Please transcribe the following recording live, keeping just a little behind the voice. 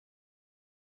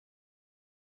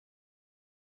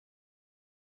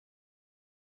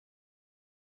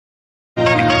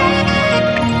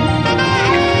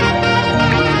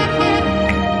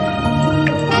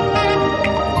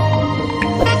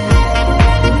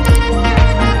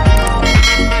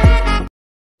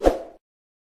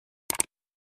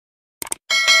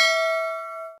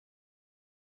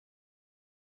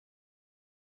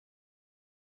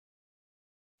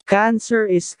Cancer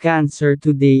is Cancer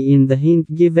today in the hint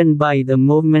given by the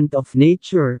movement of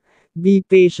nature. Be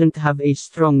patient, have a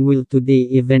strong will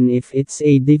today even if it's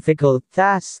a difficult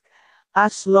task.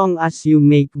 As long as you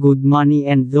make good money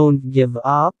and don't give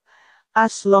up.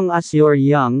 As long as you're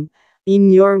young,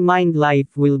 in your mind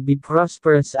life will be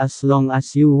prosperous as long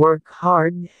as you work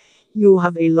hard. You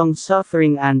have a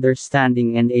long-suffering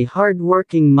understanding and a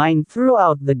hard-working mind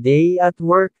throughout the day at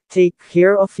work. Take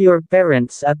care of your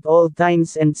parents at all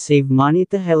times and save money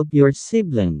to help your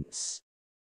siblings.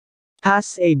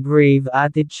 Has a brave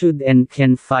attitude and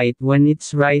can fight when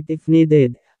it's right if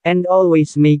needed, and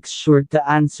always makes sure to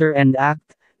answer and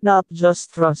act, not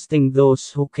just trusting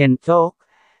those who can talk,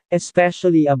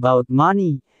 especially about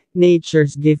money.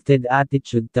 Nature's gifted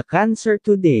attitude to Cancer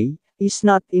today is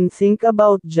not in think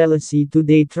about jealousy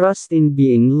today, trust in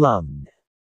being loved.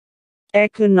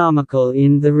 Economical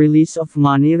in the release of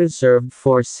money reserved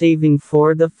for saving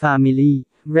for the family,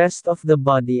 rest of the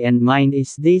body and mind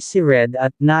is daisy red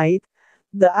at night.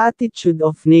 The attitude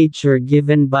of nature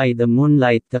given by the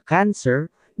moonlight to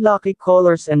Cancer, lucky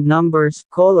colors and numbers,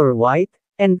 color white,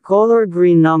 and color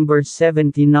green, number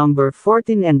 70, number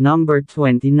 14 and number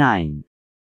 29.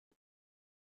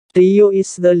 Leo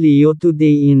is the Leo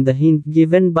today in the hint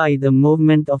given by the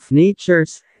movement of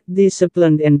nature's,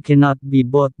 disciplined and cannot be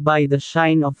bought by the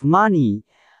shine of money.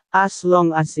 As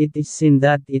long as it is seen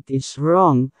that it is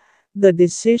wrong, the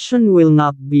decision will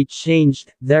not be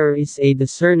changed. There is a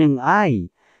discerning eye.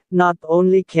 Not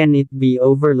only can it be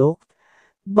overlooked,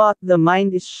 but the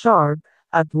mind is sharp.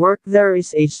 At work there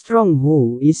is a strong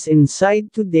who is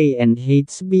inside today and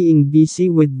hates being busy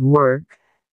with work,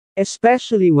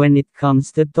 especially when it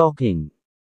comes to talking.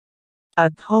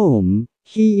 At home,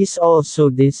 he is also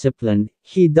disciplined.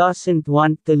 He doesn't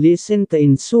want to listen to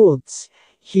insults.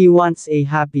 He wants a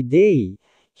happy day.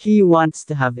 He wants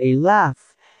to have a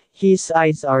laugh. His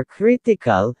eyes are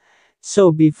critical,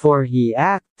 so before he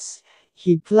acts,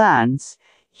 he plans.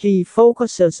 He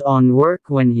focuses on work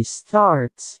when he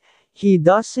starts. He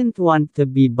doesn't want to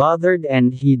be bothered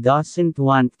and he doesn't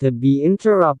want to be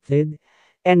interrupted.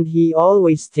 And he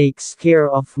always takes care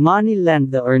of money,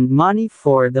 lend the earned money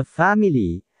for the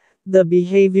family. The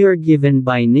behavior given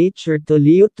by nature to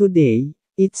Leo today,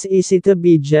 it's easy to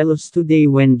be jealous today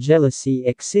when jealousy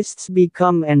exists,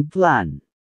 become and plan.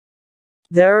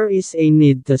 There is a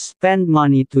need to spend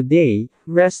money today,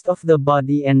 rest of the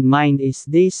body and mind is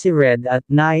daisy red at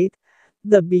night.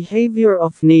 The behavior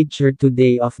of nature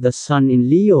today of the sun in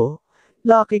Leo,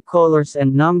 lucky colors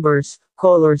and numbers,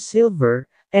 color silver,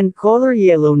 and color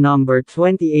yellow, number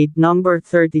 28, number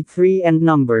 33 and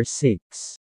number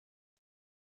 6.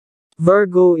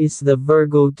 Virgo is the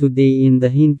Virgo today in the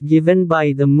hint given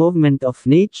by the movement of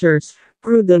nature's,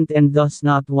 prudent and does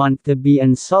not want to be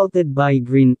insulted by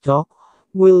green talk,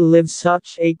 will live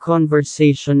such a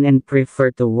conversation and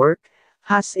prefer to work,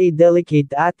 has a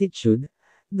delicate attitude.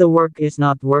 The work is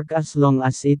not work as long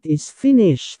as it is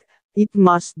finished. It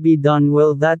must be done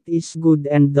well, that is good,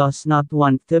 and does not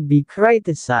want to be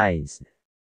criticized.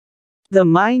 The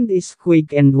mind is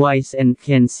quick and wise and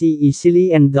can see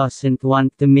easily and doesn't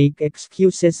want to make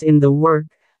excuses in the work,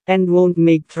 and won't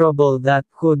make trouble that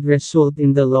could result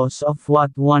in the loss of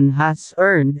what one has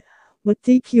earned.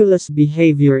 Meticulous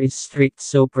behavior is strict,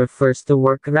 so prefers to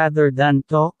work rather than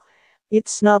talk.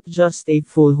 It's not just a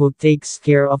fool who takes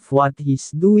care of what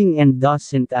he's doing and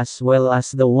doesn't, as well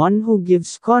as the one who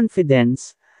gives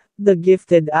confidence. The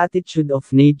gifted attitude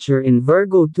of nature in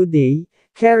Virgo today,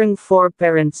 caring for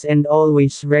parents and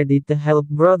always ready to help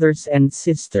brothers and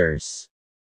sisters.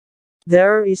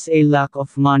 There is a lack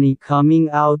of money coming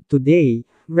out today,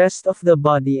 rest of the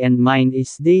body and mind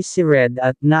is daisy red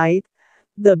at night.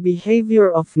 The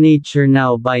behavior of nature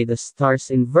now by the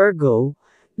stars in Virgo,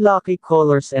 lucky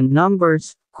colors and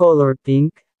numbers, color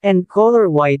pink, and color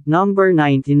white, number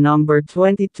 19, number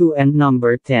 22 and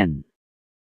number 10.